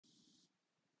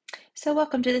So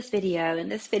welcome to this video. In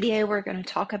this video, we're going to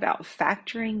talk about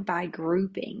factoring by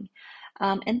grouping.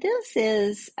 And this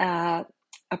is a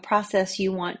process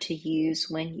you want to use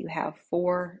when you have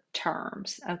four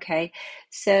terms, okay?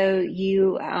 So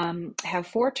you have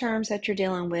four terms that you're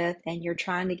dealing with and you're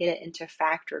trying to get it into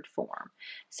factored form.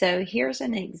 So here's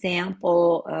an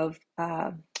example of,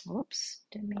 whoops,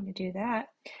 didn't mean to do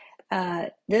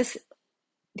that.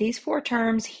 These four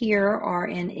terms here are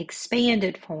in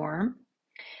expanded form.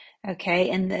 Okay,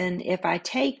 and then if I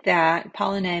take that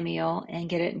polynomial and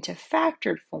get it into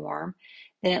factored form,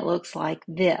 then it looks like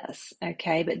this.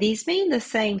 Okay, but these mean the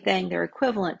same thing, they're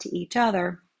equivalent to each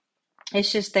other.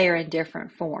 It's just they're in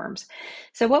different forms.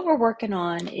 So what we're working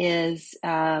on is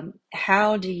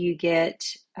how do you get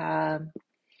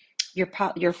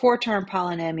your four-term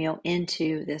polynomial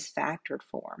into this factored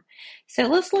form. So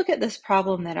let's look at this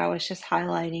problem that I was just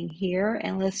highlighting here,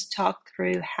 and let's talk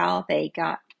through how they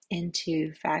got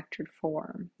into factored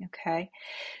form, okay?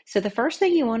 So the first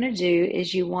thing you want to do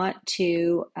is you want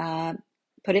to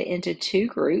put it into two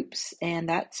groups, and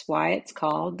that's why it's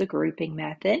called the grouping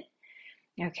method,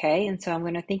 okay? And so I'm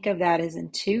going to think of that as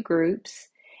in two groups,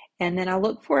 and then I'll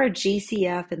look for a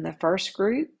GCF in the first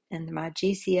group, and my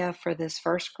GCF for this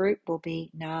first group will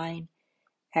be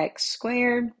 9x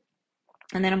squared,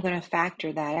 and then I'm going to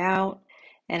factor that out,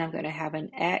 and I'm going to have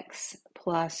an x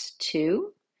plus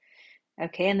 2.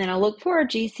 Okay, and then I'll look for a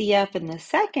GCF in the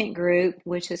second group,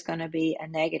 which is going to be a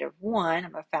negative 1.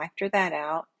 I'm going to factor that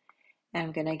out, and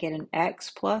I'm going to get an x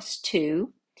plus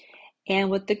 2. And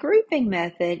with the grouping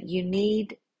method, you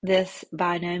need this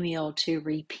binomial to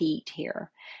repeat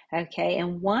here. Okay,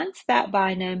 and once that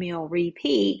binomial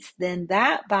repeats, then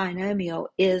that binomial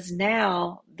is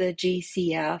now the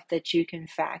GCF that you can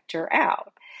factor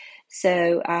out.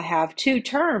 So I have two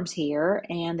terms here,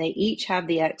 and they each have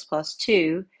the x plus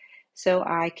 2. So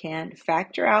I can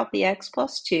factor out the x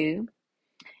plus 2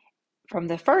 from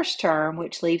the first term,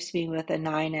 which leaves me with a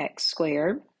 9x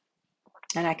squared.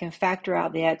 And I can factor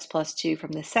out the x plus 2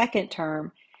 from the second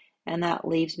term, and that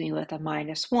leaves me with a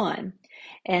minus 1.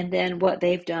 And then what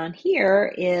they've done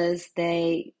here is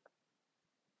they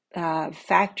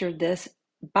factored this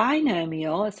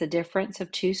binomial. It's a difference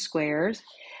of two squares,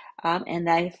 and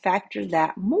they factored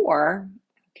that more.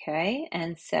 Okay,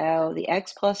 and so the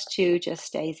x plus 2 just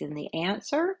stays in the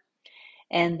answer.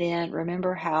 And then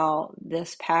remember how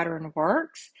this pattern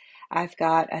works. I've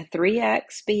got a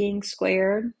 3x being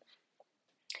squared,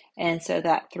 and so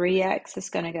that 3x is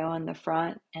going to go in the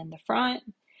front and the front.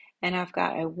 And I've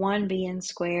got a 1 being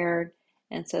squared,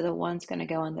 and so the 1's going to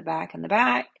go in the back and the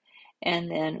back.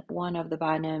 And then one of the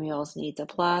binomials needs a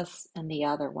plus and the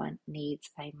other one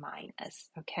needs a minus,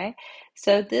 okay?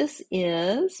 So this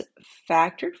is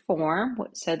factored form.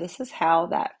 So this is how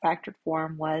that factored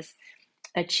form was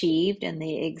achieved in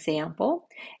the example.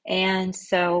 And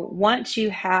so once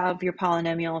you have your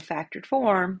polynomial in factored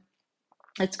form,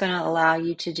 it's going to allow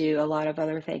you to do a lot of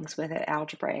other things with it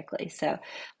algebraically. So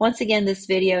once again, this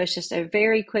video is just a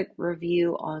very quick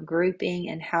review on grouping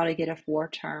and how to get a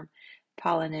four-term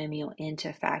polynomial into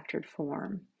factored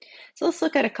form. So let's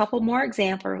look at a couple more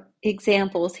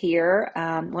examples here.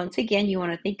 Once again, you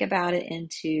want to think about it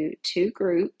into two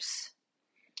groups.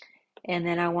 And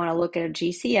then I want to look at a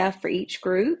GCF for each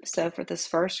group. So for this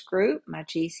first group, my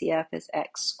GCF is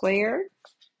x squared.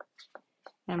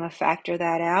 I'm going to factor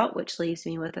that out, which leaves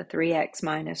me with a 3x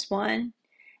minus 1.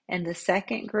 And the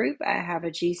second group, I have a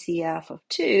GCF of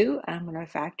 2. I'm going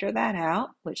to factor that out,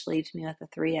 which leaves me with a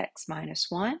 3x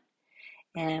minus 1.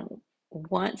 And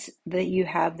once that you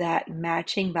have that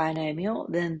matching binomial,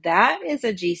 then that is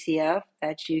a GCF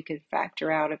that you could factor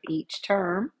out of each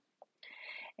term.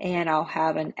 And I'll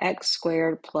have an x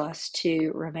squared plus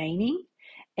 2 remaining.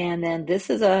 And then this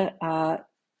is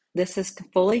this is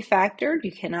fully factored.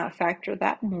 You cannot factor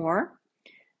that more.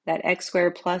 That x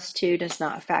squared plus 2 does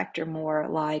not factor more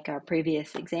like our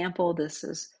previous example. This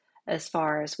is as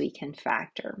far as we can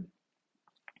factor.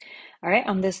 All right,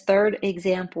 on this third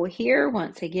example here,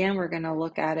 once again, we're going to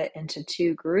look at it into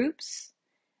two groups.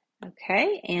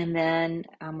 Okay, and then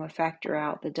I'm going to factor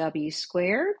out the w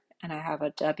squared, and I have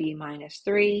a w minus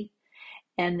 3.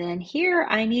 And then here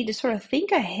I need to sort of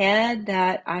think ahead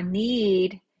that I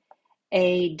need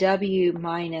a w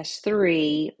minus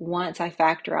 3 once I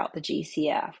factor out the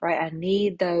GCF, right? I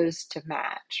need those to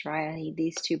match, right? I need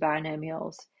these two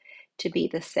binomials to be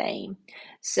the same.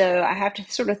 So I have to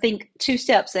sort of think two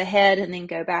steps ahead and then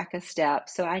go back a step.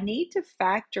 So I need to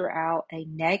factor out a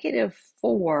negative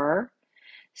 4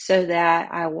 so that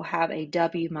I will have a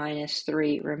w minus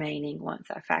 3 remaining once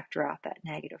I factor out that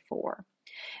negative 4.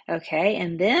 Okay,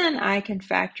 and then I can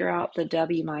factor out the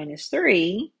w minus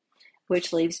 3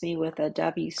 which leaves me with a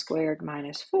w squared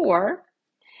minus 4.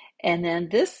 And then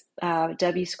this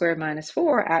w squared minus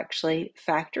 4 actually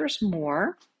factors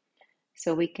more.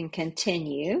 So we can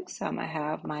continue. So I'm going to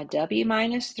have my w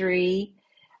minus 3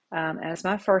 as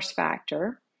my first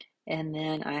factor. And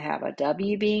then I have a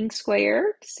w being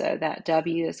squared. So that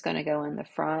w is going to go in the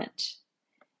front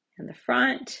and the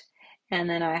front. And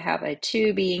then I have a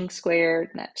 2 being squared.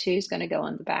 And that 2 is going to go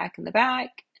in the back and the back.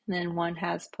 And then one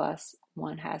has plus,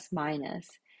 one has minus.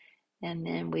 And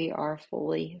then we are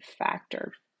fully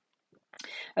factored.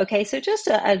 Okay, so just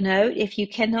a note, if you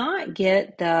cannot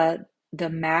get the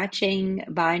matching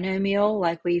binomial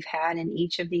like we've had in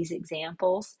each of these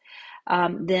examples,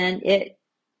 then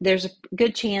there's a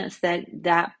good chance that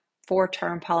that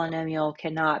four-term polynomial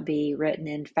cannot be written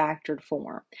in factored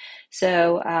form.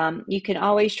 So you can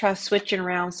always try switching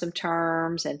around some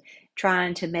terms and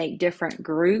trying to make different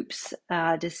groups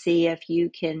to see if you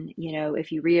can,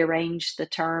 if you rearrange the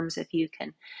terms, if you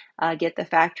can get the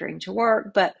factoring to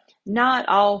work. But not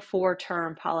all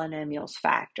four-term polynomials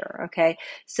factor, okay?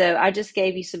 So I just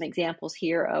gave you some examples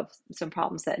here of some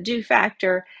problems that do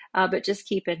factor, but just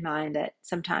keep in mind that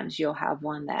sometimes you'll have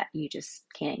one that you just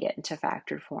can't get into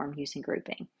factored form using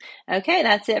grouping. Okay,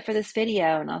 that's it for this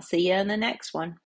video, and I'll see you in the next one.